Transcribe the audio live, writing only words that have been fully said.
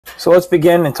So let's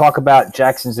begin and talk about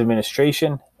Jackson's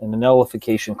administration and the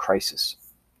Nullification Crisis.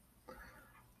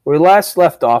 Where we last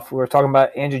left off, we were talking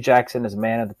about Andrew Jackson as a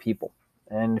man of the people.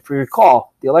 And if we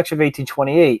recall, the election of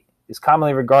 1828 is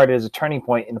commonly regarded as a turning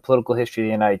point in the political history of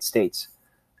the United States.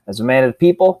 As a man of the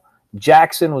people,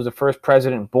 Jackson was the first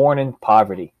president born in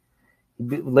poverty.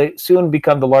 He soon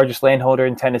became the largest landholder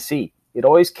in Tennessee. He'd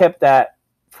always kept that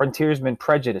frontiersman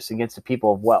prejudice against the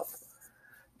people of wealth.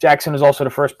 Jackson was also the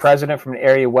first president from an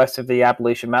area west of the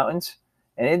Appalachian Mountains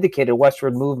and indicated a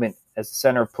westward movement as the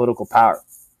center of political power.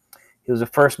 He was the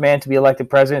first man to be elected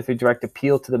president through direct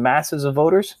appeal to the masses of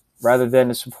voters rather than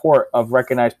the support of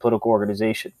recognized political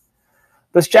organization.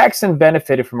 Thus, Jackson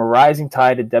benefited from a rising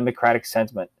tide of democratic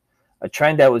sentiment, a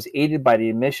trend that was aided by the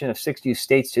admission of 6 new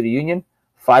states to the Union,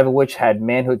 5 of which had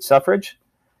manhood suffrage.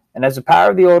 And as the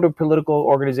power of the older political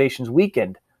organizations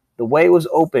weakened, the way was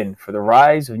open for the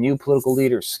rise of new political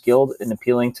leaders skilled in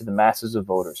appealing to the masses of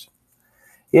voters.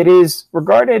 It is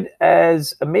regarded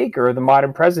as a maker of the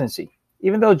modern presidency.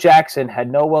 Even though Jackson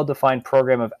had no well-defined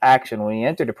program of action when he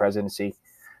entered the presidency,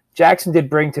 Jackson did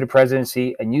bring to the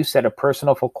presidency a new set of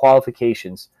personal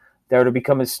qualifications that were to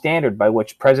become a standard by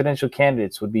which presidential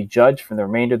candidates would be judged from the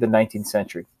remainder of the 19th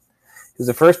century. He was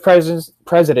the first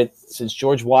president since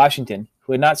George Washington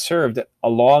who had not served a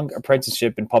long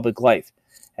apprenticeship in public life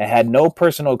and had no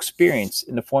personal experience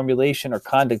in the formulation or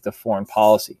conduct of foreign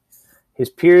policy. His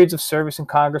periods of service in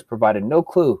Congress provided no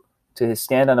clue to his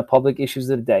stand on the public issues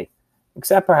of the day,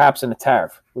 except perhaps in the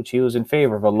tariff, which he was in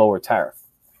favor of a lower tariff.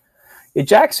 Yet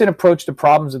Jackson approached the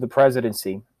problems of the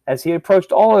presidency as he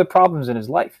approached all other problems in his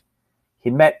life. He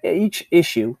met each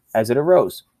issue as it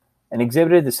arose and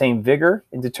exhibited the same vigor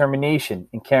and determination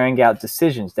in carrying out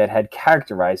decisions that had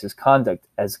characterized his conduct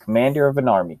as commander of an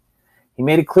army. He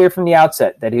made it clear from the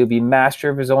outset that he would be master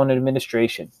of his own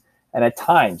administration, and at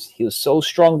times he was so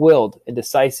strong-willed and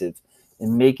decisive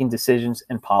in making decisions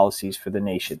and policies for the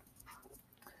nation.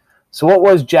 So what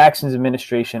was Jackson's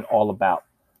administration all about?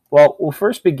 Well, we'll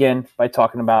first begin by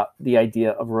talking about the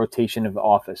idea of rotation of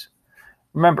office.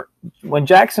 Remember, when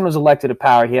Jackson was elected to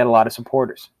power, he had a lot of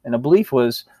supporters, and the belief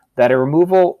was that a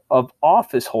removal of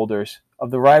office holders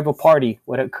of the rival party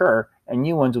would occur and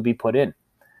new ones would be put in.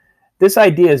 This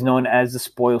idea is known as the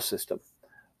spoil system,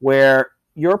 where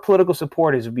your political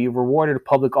supporters would be rewarded with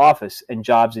public office and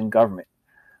jobs in government.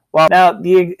 Well, now,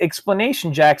 the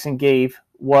explanation Jackson gave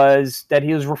was that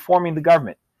he was reforming the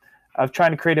government, of trying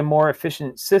to create a more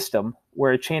efficient system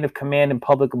where a chain of command and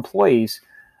public employees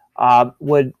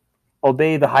would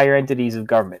obey the higher entities of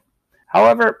government.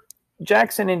 However,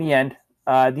 Jackson, in the end,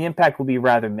 the impact will be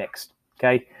rather mixed.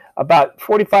 Okay, about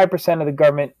 45% of the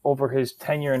government over his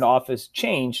tenure in office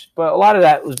changed, but a lot of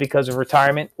that was because of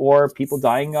retirement or people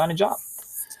dying on a job.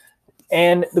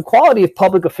 And the quality of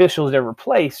public officials that were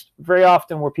replaced very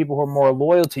often were people who were more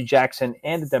loyal to Jackson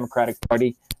and the Democratic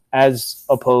Party as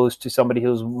opposed to somebody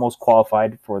who was most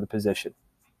qualified for the position.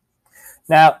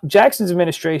 Now, Jackson's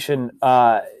administration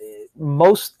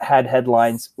most had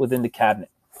headlines within the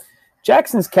cabinet.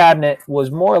 Jackson's cabinet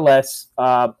was more or less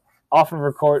often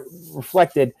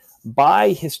reflected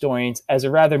by historians as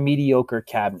a rather mediocre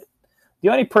cabinet. The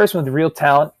only person with real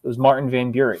talent was Martin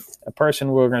Van Buren, a person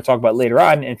we're going to talk about later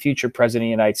on and future president of the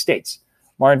United States.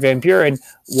 Martin Van Buren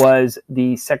was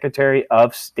the Secretary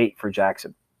of State for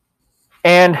Jackson.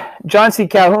 And John C.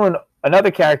 Calhoun, another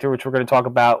character which we're going to talk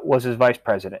about, was his vice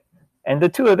president. And the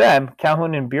two of them,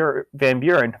 Calhoun and Van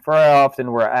Buren, very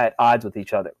often were at odds with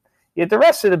each other. Yet the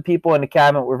rest of the people in the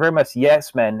cabinet were very much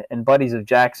yes men and buddies of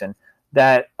Jackson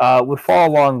that would fall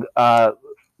along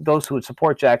those who would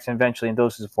support Jackson eventually and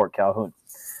those who support Calhoun.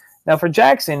 Now for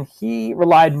Jackson, he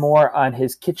relied more on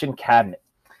his kitchen cabinet.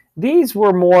 These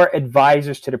were more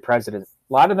advisors to the president.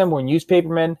 A lot of them were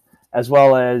newspapermen as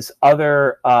well as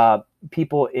other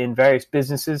people in various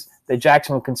businesses that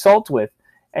Jackson would consult with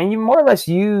and you more or less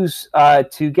use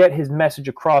to get his message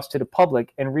across to the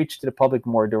public and reach to the public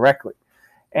more directly.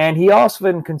 And he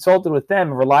also consulted with them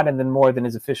and relied on them more than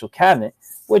his official cabinet,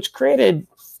 which created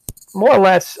more or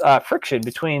less friction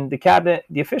between the cabinet,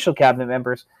 the official cabinet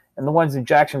members, and the ones that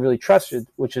Jackson really trusted,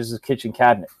 which is his kitchen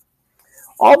cabinet.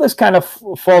 All this kind of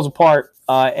falls apart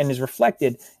and is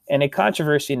reflected in a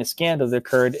controversy and a scandal that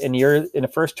occurred in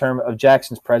the first term of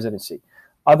Jackson's presidency,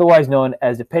 otherwise known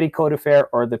as the Petticoat Affair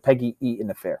or the Peggy Eaton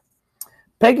Affair.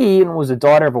 Peggy Eaton was the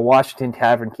daughter of a Washington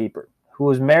tavern keeper who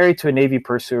was married to a Navy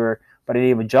pursuer by the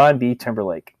name of John B.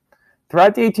 Timberlake.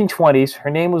 Throughout the 1820s, her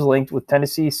name was linked with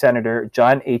Tennessee Senator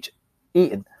John H.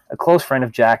 Eaton, a close friend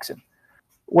of Jackson.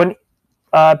 When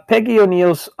Peggy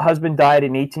O'Neill's husband died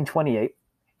in 1828,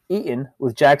 Eaton,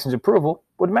 with Jackson's approval,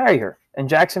 would marry her, and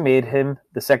Jackson made him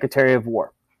the Secretary of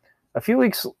War. A few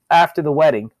weeks after the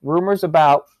wedding, rumors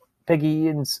about Peggy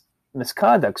Eaton's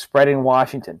misconduct spread in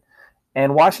Washington,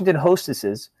 and Washington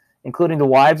hostesses, including the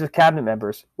wives of cabinet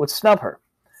members, would snub her,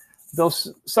 though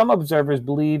some observers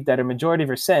believed that a majority of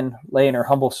her sin lay in her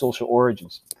humble social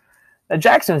origins. Now,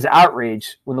 Jackson was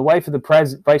outraged when the wife of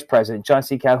the vice president, John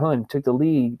C. Calhoun, took the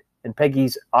lead in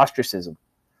Peggy's ostracism.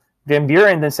 Van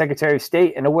Buren, then Secretary of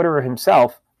State and a widower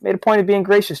himself, made a point of being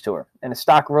gracious to her, and the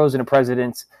stock rose in the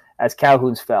president's as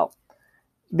Calhoun's fell.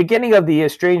 Beginning of the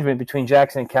estrangement between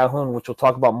Jackson and Calhoun, which we'll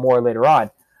talk about more later on,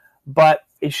 but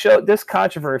it showed this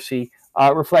controversy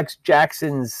reflects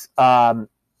Jackson's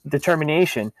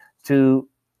determination to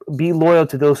be loyal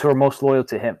to those who are most loyal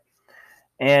to him.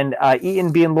 And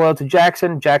Eaton being loyal to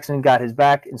Jackson, Jackson got his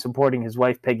back in supporting his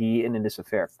wife, Peggy Eaton, in this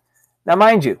affair. Now,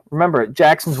 mind you, remember,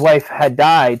 Jackson's wife had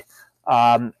died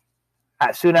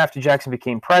soon after Jackson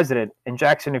became president, and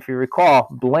Jackson, if you recall,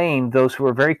 blamed those who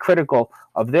were very critical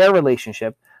of their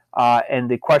relationship and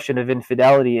the question of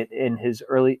infidelity in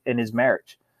his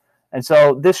marriage. And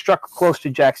so this struck close to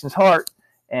Jackson's heart,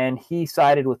 and he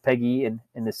sided with Peggy Eaton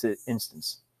in this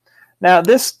instance. Now,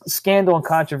 this scandal and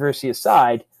controversy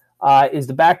aside, is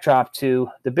the backdrop to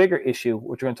the bigger issue,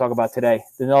 which we're going to talk about today,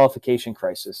 the nullification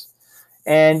crisis.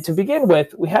 And to begin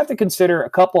with, we have to consider a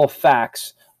couple of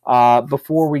facts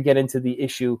before we get into the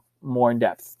issue more in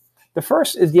depth. The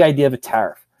first is the idea of a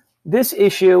tariff. This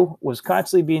issue was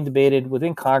constantly being debated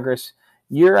within Congress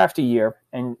year after year,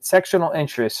 and sectional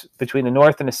interests between the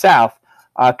North and the South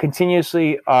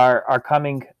continuously are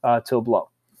coming to a blow.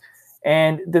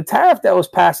 And the tariff that was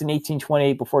passed in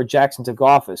 1828 before Jackson took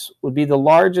office would be the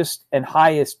largest and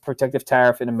highest protective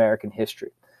tariff in American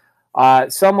history.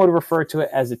 Some would refer to it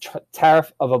as the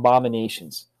tariff of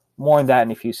abominations. More on that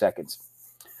in a few seconds.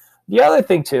 The other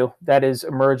thing, too, that is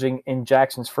emerging in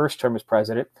Jackson's first term as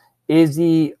president is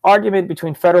the argument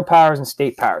between federal powers and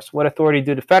state powers. What authority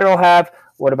do the federal have?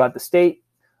 What about the state?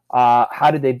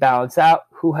 How do they balance out?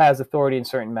 Who has authority in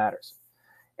certain matters?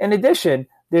 In addition,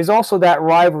 there's also that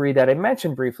rivalry that I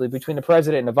mentioned briefly between the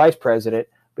president and the vice president,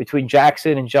 between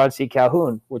Jackson and John C.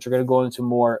 Calhoun, which we're going to go into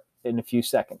more in a few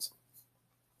seconds.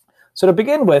 So to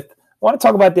begin with, I want to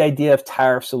talk about the idea of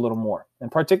tariffs a little more,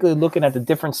 and particularly looking at the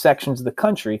different sections of the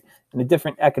country and the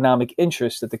different economic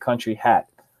interests that the country had.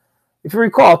 If you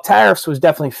recall, tariffs was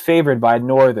definitely favored by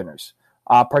Northerners,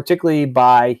 particularly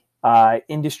by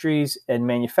industries and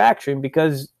manufacturing,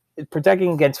 because it's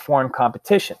protecting against foreign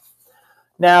competition.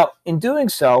 Now, in doing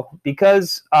so,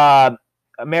 because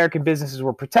American businesses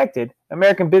were protected,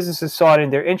 American businesses saw it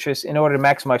in their interest, in order to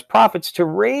maximize profits, to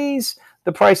raise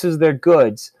the prices of their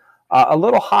goods a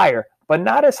little higher, but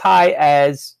not as high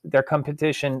as their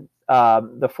competition,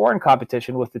 the foreign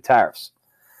competition with the tariffs.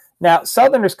 Now,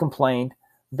 Southerners complained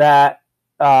that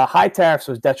high tariffs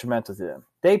was detrimental to them.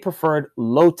 They preferred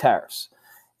low tariffs.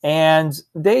 And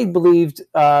they believed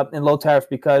in low tariffs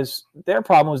because their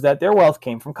problem was that their wealth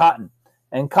came from cotton.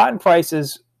 And cotton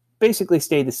prices basically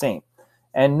stayed the same.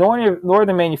 And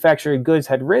northern manufactured goods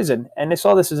had risen, and they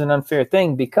saw this as an unfair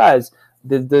thing because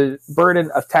the burden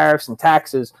of tariffs and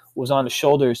taxes was on the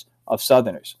shoulders of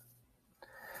Southerners.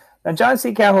 Now, John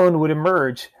C. Calhoun would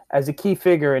emerge as a key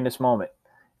figure in this moment.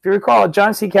 If you recall,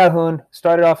 John C. Calhoun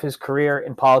started off his career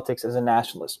in politics as a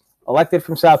nationalist. Elected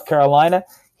from South Carolina,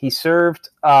 he served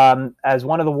as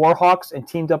one of the war hawks and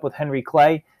teamed up with Henry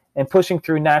Clay in pushing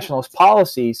through nationalist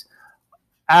policies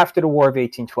after the War of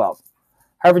 1812.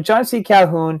 However, John C.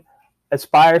 Calhoun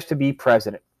aspires to be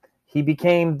president. He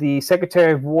became the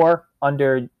Secretary of War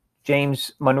under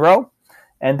James Monroe,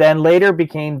 and then later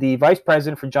became the vice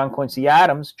president for John Quincy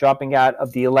Adams, dropping out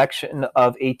of the election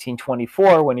of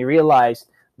 1824 when he realized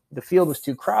the field was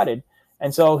too crowded,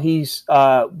 and so he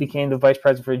became the vice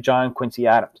president for John Quincy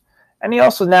Adams. And he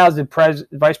also now is the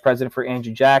vice president for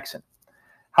Andrew Jackson.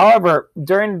 However,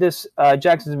 during this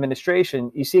Jackson's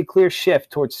administration, you see a clear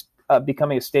shift towards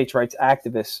becoming a states' rights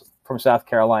activist from South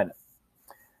Carolina.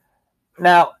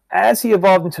 Now, as he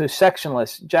evolved into a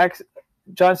sectionalist,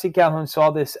 John C. Calhoun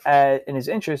saw this in his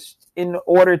interest in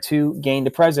order to gain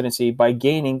the presidency by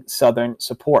gaining Southern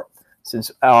support.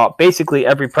 Since basically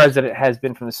every president has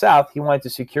been from the South, he wanted to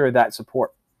secure that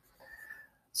support.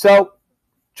 So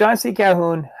John C.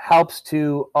 Calhoun helps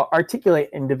to articulate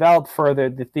and develop further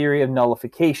the theory of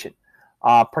nullification,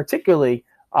 particularly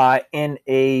in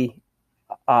a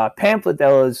pamphlet that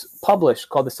was published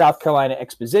called the South Carolina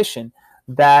Exposition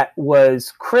that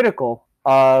was critical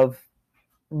of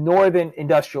Northern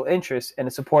industrial interests and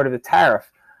the support of the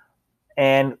tariff,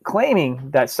 and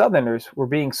claiming that Southerners were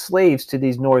being slaves to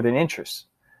these Northern interests.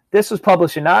 This was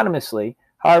published anonymously.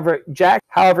 However,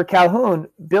 Calhoun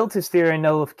built his theory of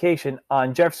nullification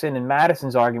on Jefferson and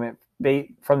Madison's argument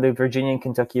from the Virginia and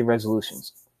Kentucky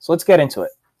resolutions. So let's get into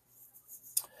it.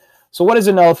 So what is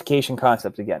a nullification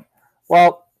concept again?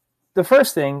 Well, the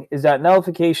first thing is that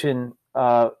nullification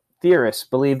theorists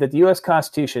believe that the U.S.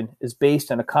 Constitution is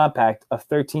based on a compact of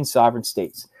 13 sovereign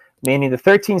states, meaning the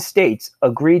 13 states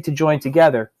agreed to join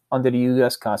together under the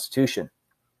U.S. Constitution.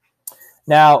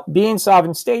 Now, being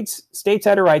sovereign states, states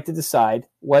had a right to decide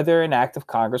whether an act of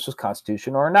Congress was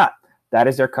constitutional or not. That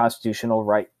is their constitutional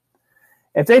right.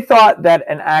 If they thought that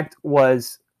an act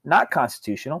was not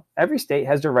constitutional, every state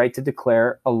has the right to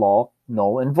declare a law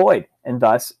null and void, and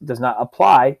thus does not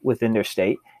apply within their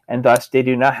state, and thus they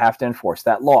do not have to enforce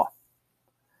that law.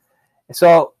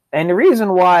 So, and the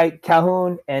reason why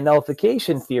Calhoun and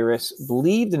nullification theorists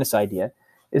believed in this idea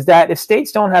is that if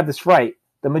states don't have this right,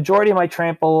 the majority might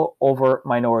trample over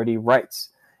minority rights.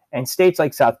 And states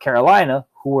like South Carolina,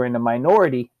 who were in the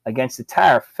minority against the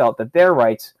tariff, felt that their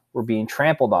rights were being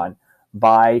trampled on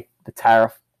by the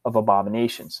tariff of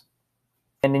abominations.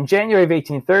 And in January of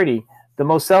 1830, the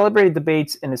most celebrated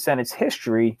debates in the Senate's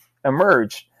history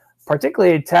emerged,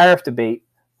 particularly a tariff debate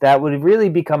that would really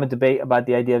become a debate about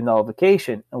the idea of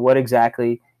nullification and what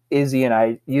exactly is the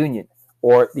United Union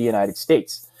or the United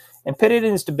States. And pitted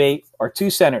in this debate are two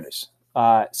senators,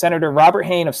 Senator Robert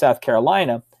Hayne of South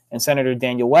Carolina and Senator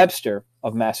Daniel Webster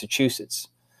of Massachusetts.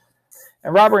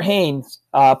 And Robert Hayne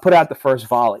put out the first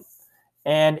volley.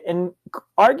 And in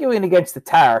arguing against the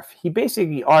tariff, he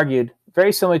basically argued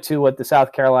very similar to what the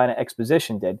South Carolina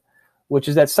exposition did, which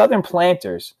is that Southern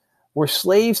planters were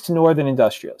slaves to Northern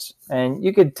industrialists. And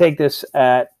you could take this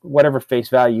at whatever face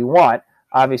value you want.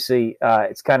 Obviously,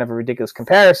 it's kind of a ridiculous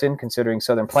comparison considering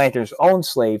Southern planters owned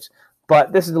slaves,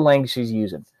 but this is the language he's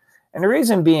using. And the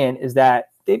reason being is that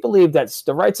they believe that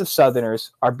the rights of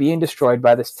Southerners are being destroyed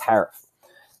by this tariff.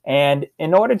 And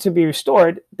in order to be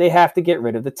restored, they have to get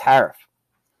rid of the tariff.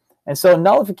 And so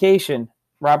nullification,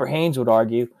 Robert Haynes would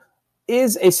argue,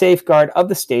 is a safeguard of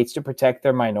the states to protect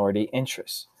their minority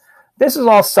interests. This is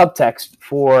all subtext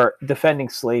for defending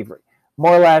slavery.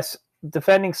 More or less,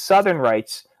 defending Southern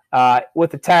rights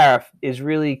with the tariff is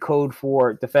really code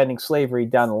for defending slavery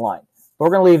down the line. But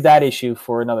we're going to leave that issue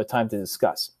for another time to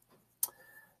discuss.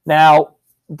 Now,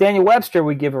 Daniel Webster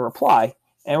would give a reply,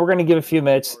 and we're going to give a few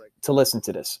minutes to listen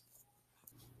to this.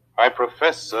 I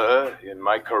profess, sir, in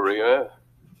my career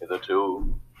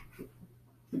hitherto,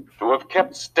 to have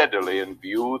kept steadily in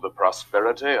view the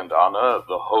prosperity and honor of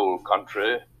the whole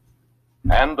country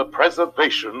and the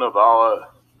preservation of our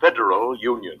federal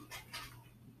union.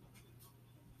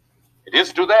 It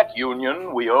is to that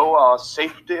union we owe our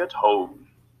safety at home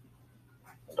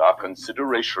and our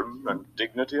consideration and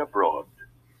dignity abroad.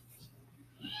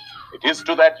 It is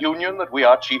to that union that we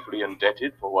are chiefly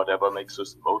indebted for whatever makes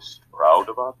us most proud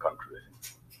of our country.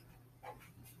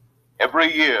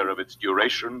 Every year of its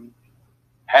duration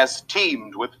has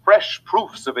teemed with fresh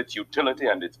proofs of its utility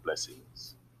and its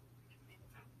blessings.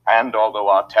 And although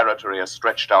our territory has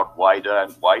stretched out wider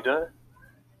and wider,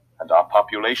 and our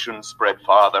population spread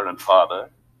farther and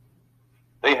farther,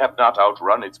 they have not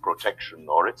outrun its protection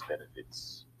or its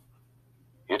benefits.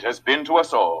 It has been to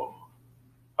us all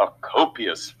a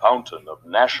copious fountain of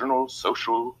national,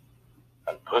 social,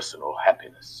 and personal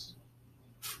happiness.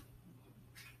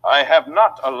 I have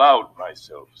not allowed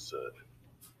myself, sir,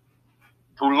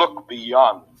 to look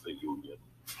beyond the Union,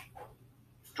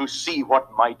 to see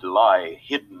what might lie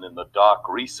hidden in the dark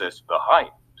recess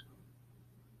behind.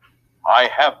 I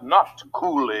have not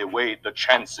coolly weighed the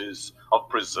chances of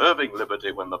preserving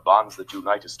liberty when the bonds that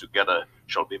unite us together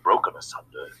shall be broken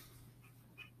asunder.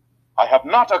 I have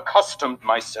not accustomed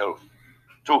myself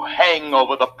to hang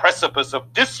over the precipice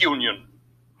of disunion,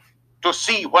 to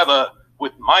see whether,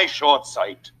 with my short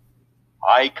sight,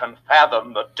 I can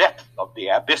fathom the depth of the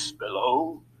abyss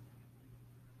below.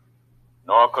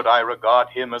 Nor could I regard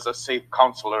him as a safe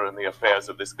counselor in the affairs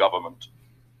of this government,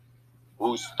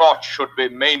 whose thoughts should be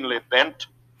mainly bent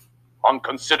on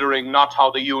considering not how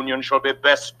the Union shall be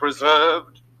best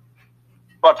preserved,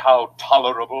 but how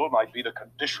tolerable might be the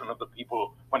condition of the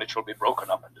people when it shall be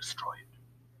broken up and destroyed.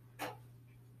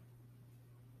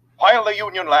 While the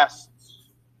Union lasts,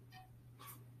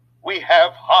 we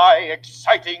have high,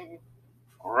 exciting,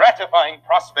 gratifying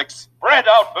prospects spread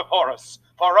out before us,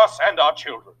 for us and our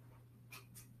children.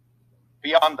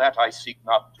 Beyond that, I seek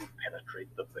not to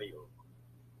penetrate the veil.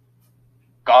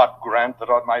 God grant that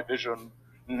on my vision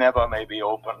never may be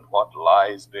opened what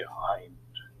lies behind.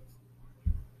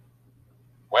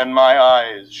 When my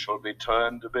eyes shall be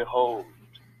turned to behold,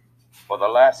 for the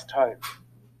last time,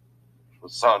 the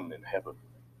sun in heaven,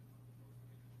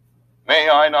 may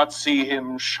I not see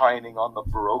him shining on the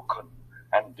broken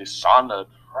and dishonored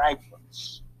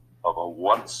fragments of a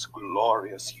once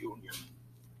glorious union.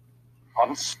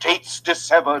 On states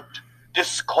dissevered,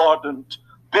 discordant,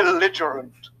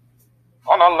 belligerent,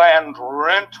 on a land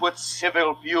rent with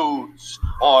civil feuds,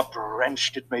 or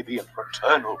drenched, it may be, in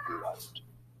fraternal blood.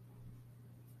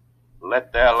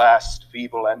 Let their last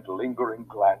feeble and lingering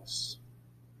glance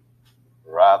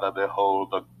rather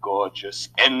behold the gorgeous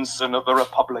ensign of the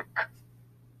Republic,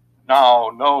 now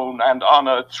known and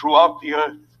honored throughout the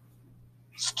earth,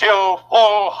 still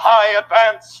full high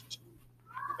advanced,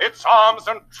 its arms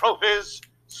and trophies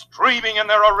streaming in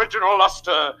their original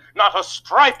luster, not a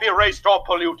stripe erased or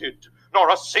polluted, nor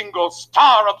a single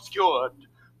star obscured,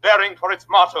 bearing for its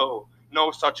motto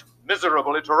no such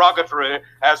miserable interrogatory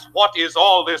as "What is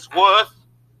all this worth?"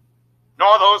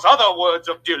 nor those other words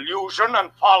of delusion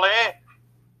and folly,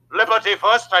 liberty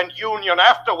first and union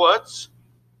afterwards,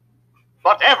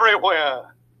 but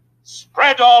everywhere,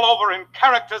 spread all over in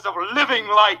characters of living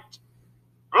light,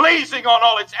 blazing on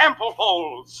all its ample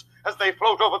folds as they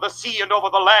float over the sea and over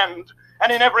the land,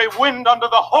 and in every wind under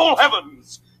the whole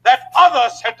heavens, that other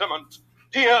sentiment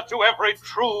dear to every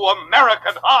true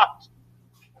American heart: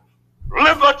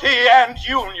 liberty and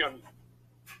union,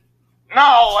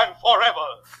 now and forever,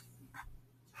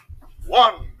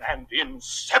 one and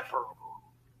inseparable.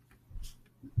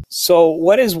 So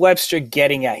what is Webster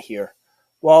getting at here?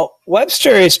 Well, Webster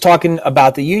is talking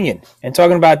about the Union, and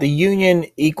talking about the Union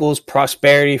equals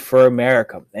prosperity for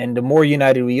America. And the more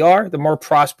united we are, the more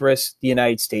prosperous the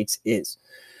United States is.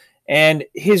 And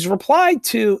his reply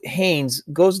to Haynes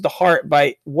goes to the heart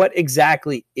by what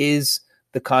exactly is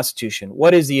the Constitution?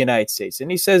 What is the United States?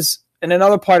 And he says in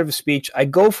another part of his speech, I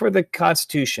go for the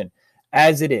Constitution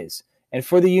as it is, and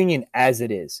for the Union as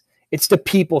it is. It's the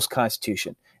people's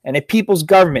Constitution, and a people's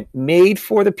government made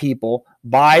for the people,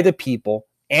 by the people,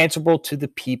 answerable to the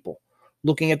people.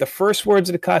 Looking at the first words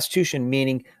of the Constitution,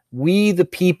 meaning we the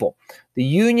people. The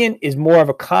Union is more of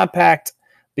a compact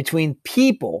between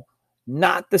people,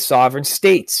 not the sovereign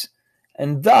states.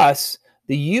 And thus,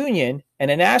 the Union and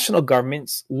a national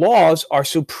government's laws are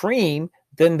supreme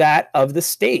than that of the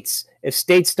states. If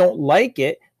states don't like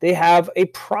it, they have a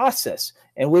process.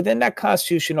 And within that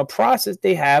constitutional process,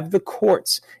 they have the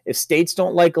courts. If states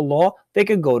don't like a law, they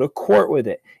could go to court with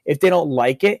it. If they don't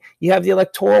like it, you have the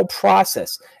electoral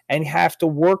process, and you have to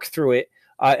work through it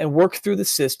and work through the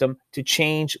system to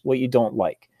change what you don't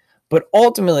like. But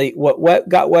ultimately, what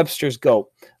got Webster's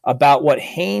goat about what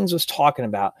Haynes was talking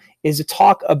about is to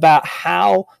talk about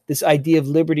how this idea of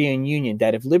liberty and union,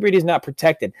 that if liberty is not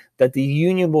protected, that the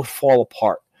union will fall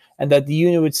apart and that the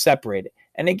union would separate it.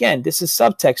 And again, this is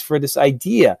subtext for this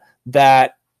idea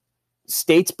that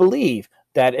states believe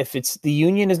that if it's the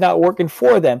union is not working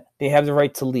for them, they have the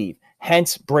right to leave.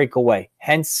 Hence breakaway,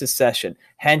 hence secession,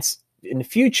 hence in the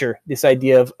future, this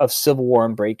idea of civil war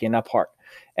and breaking apart.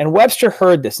 And Webster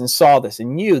heard this and saw this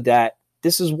and knew that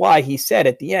this is why he said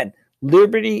at the end,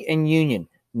 liberty and union,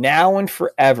 now and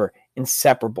forever,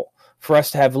 inseparable. For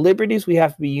us to have liberties, we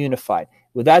have to be unified.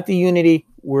 Without the unity,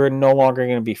 we're no longer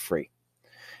going to be free.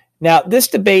 Now, this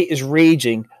debate is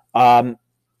raging, more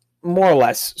or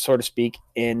less, so to speak,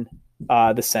 in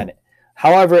the Senate.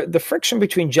 However, the friction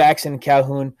between Jackson and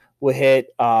Calhoun will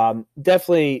hit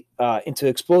definitely into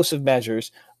explosive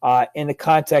measures in the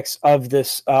context of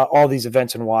this all these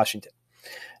events in Washington.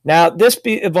 Now, this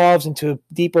evolves into a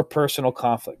deeper personal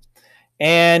conflict.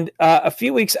 And a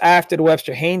few weeks after the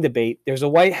Webster-Haynes debate, there's a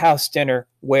White House dinner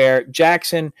where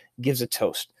Jackson gives a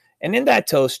toast. And in that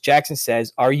toast, Jackson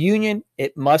says, our union,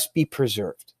 it must be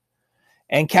preserved.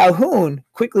 And Calhoun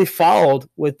quickly followed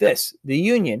with this, the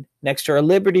union, next to our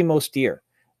liberty most dear.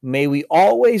 May we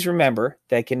always remember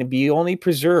that can be only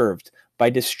preserved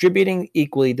by distributing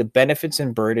equally the benefits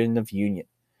and burden of union.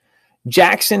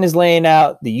 Jackson is laying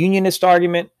out the unionist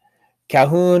argument.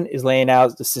 Calhoun is laying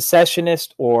out the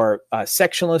secessionist or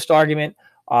sectionalist argument,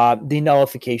 the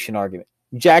nullification argument.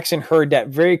 Jackson heard that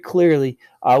very clearly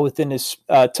within his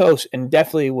toast and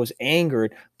definitely was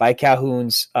angered by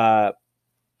Calhoun's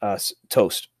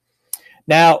toast.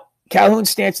 Now, Calhoun's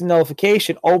stance in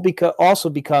nullification also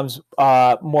becomes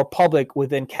more public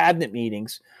within cabinet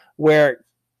meetings where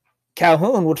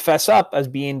Calhoun would fess up as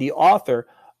being the author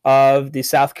of the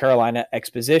South Carolina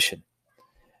Exposition.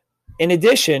 In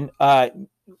addition,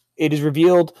 it is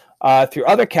revealed through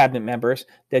other cabinet members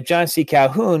that John C.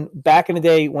 Calhoun, back in the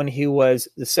day when he was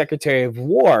the Secretary of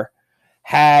War,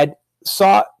 had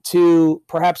sought to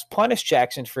perhaps punish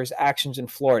Jackson for his actions in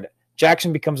Florida.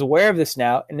 Jackson becomes aware of this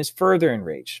now and is further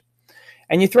enraged.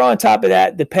 And you throw on top of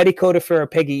that the Petticoat affair or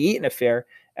Peggy Eaton affair,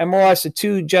 and more or less the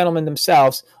two gentlemen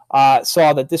themselves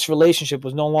saw that this relationship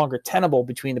was no longer tenable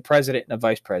between the president and the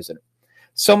vice president.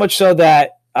 So much so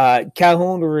that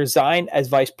Calhoun would resign as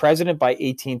vice president by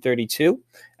 1832,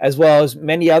 as well as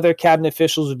many other cabinet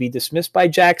officials would be dismissed by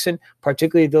Jackson,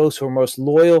 particularly those who are most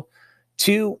loyal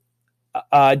to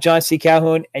John C.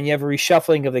 Calhoun, and you have a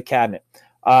reshuffling of the cabinet,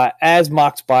 as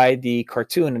mocked by the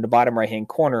cartoon in the bottom right-hand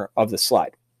corner of the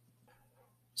slide.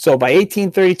 So by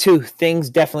 1832, things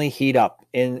definitely heat up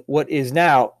in what is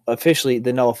now officially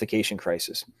the Nullification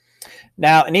Crisis.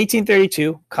 Now, in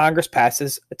 1832, Congress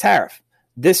passes a tariff.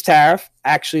 This tariff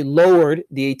actually lowered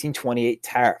the 1828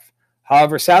 tariff.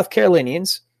 However, South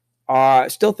Carolinians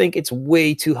still think it's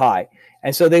way too high.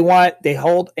 And so they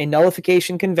hold a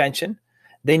nullification convention.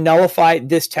 They nullify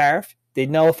this tariff. They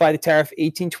nullify the tariff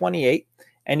 1828.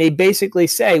 And they basically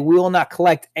say, we will not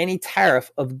collect any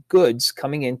tariff of goods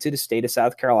coming into the state of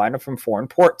South Carolina from foreign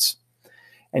ports.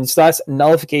 And thus,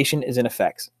 nullification is in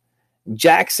effect.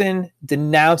 Jackson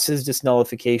denounces this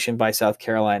nullification by South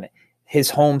Carolina,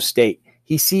 his home state.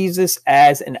 He sees this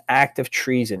as an act of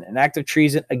treason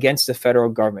against the federal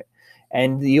government.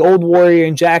 And the old warrior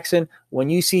in Jackson,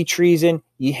 when you see treason,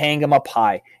 you hang him up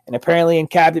high. And apparently in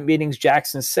cabinet meetings,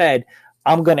 Jackson said,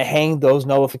 I'm going to hang those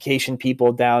nullification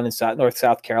people down in North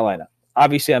South Carolina.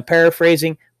 Obviously, I'm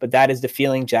paraphrasing, but that is the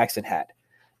feeling Jackson had.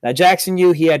 Now, Jackson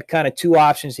knew he had kind of two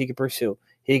options he could pursue.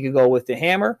 He could go with the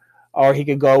hammer, or he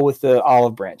could go with the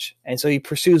olive branch. And so he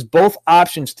pursues both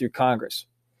options through Congress.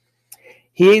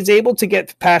 He is able to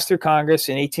get passed through Congress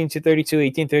in 1832,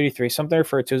 1833, something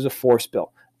referred to as a force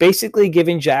bill, basically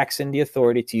giving Jackson the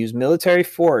authority to use military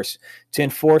force to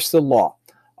enforce the law.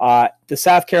 The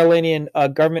South Carolinian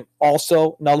government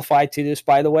also nullified to this,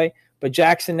 by the way, but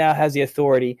Jackson now has the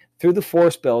authority through the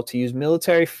force bill to use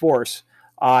military force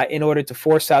in order to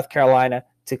force South Carolina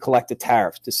to collect the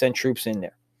tariffs, to send troops in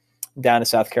there, down to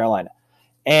South Carolina.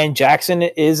 And Jackson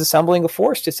is assembling a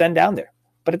force to send down there.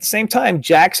 But at the same time,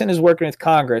 Jackson is working with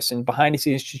Congress and behind the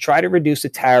scenes to try to reduce the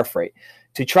tariff rate,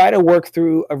 to try to work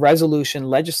through a resolution,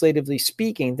 legislatively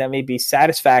speaking, that may be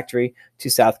satisfactory to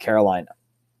South Carolina.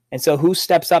 And so who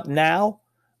steps up now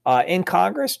in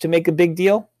Congress to make a big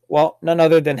deal? Well, none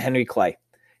other than Henry Clay.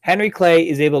 Henry Clay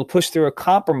is able to push through a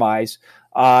compromise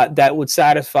that would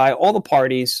satisfy all the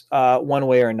parties one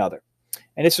way or another.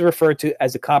 And this is referred to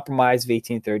as the Compromise of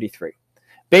 1833.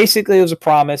 Basically, it was a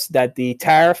promise that the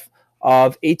tariff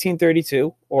of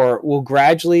 1832 will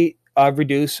gradually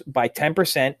reduce by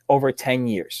 10% over 10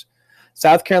 years.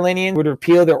 South Carolinians would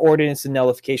repeal their ordinance of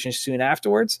nullification soon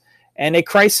afterwards, and a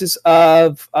crisis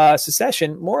of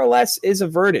secession more or less is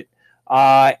averted,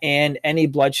 and any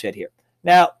bloodshed here.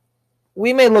 Now,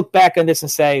 we may look back on this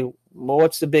and say, well,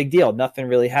 what's the big deal? Nothing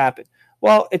really happened.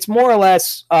 Well, it's more or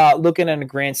less looking at a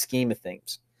grand scheme of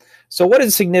things. So what is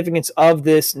the significance of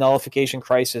this nullification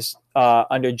crisis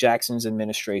under Jackson's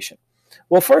administration?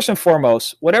 Well, first and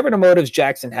foremost, whatever the motives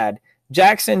Jackson had,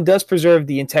 Jackson does preserve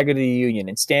the integrity of the Union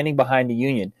and standing behind the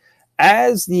Union.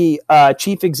 As the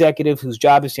chief executive whose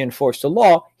job is to enforce the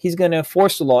law, he's going to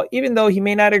enforce the law. Even though he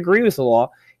may not agree with the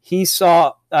law, he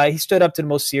stood up to the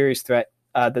most serious threat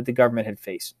that the government had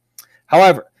faced.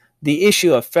 However, the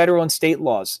issue of federal and state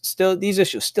laws, these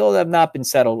issues still have not been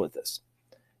settled with this.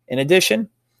 In addition,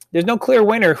 there's no clear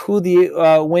winner who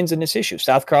wins in this issue.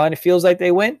 South Carolina feels like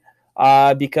they win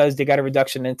because they got a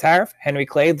reduction in tariff. Henry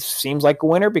Clay seems like a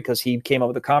winner because he came up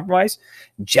with a compromise.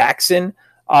 Jackson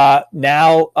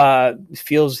now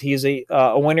feels he's a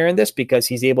winner in this because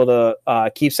he's able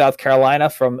to keep South Carolina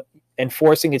from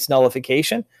enforcing its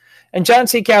nullification. And John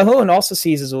C. Calhoun also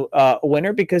sees as a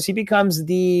winner because he becomes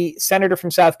the senator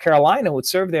from South Carolina and would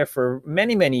serve there for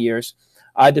many, many years,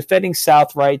 defending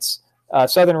Southern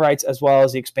rights, as well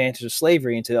as the expansion of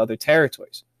slavery into other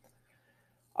territories.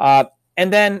 And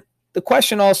then the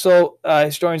question also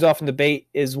historians often debate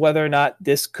is whether or not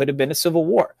this could have been a civil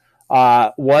war.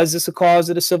 Was this a cause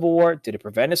of the Civil War? Did it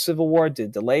prevent a civil war? Did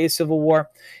it delay a civil war?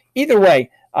 Either way,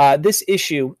 this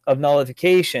issue of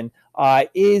nullification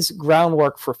is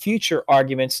groundwork for future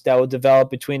arguments that will develop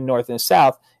between the North and the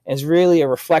South, and is really a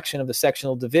reflection of the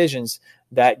sectional divisions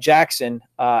that Jackson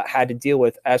had to deal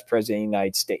with as President of the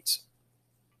United States.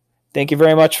 Thank you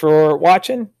very much for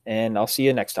watching, and I'll see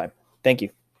you next time. Thank you.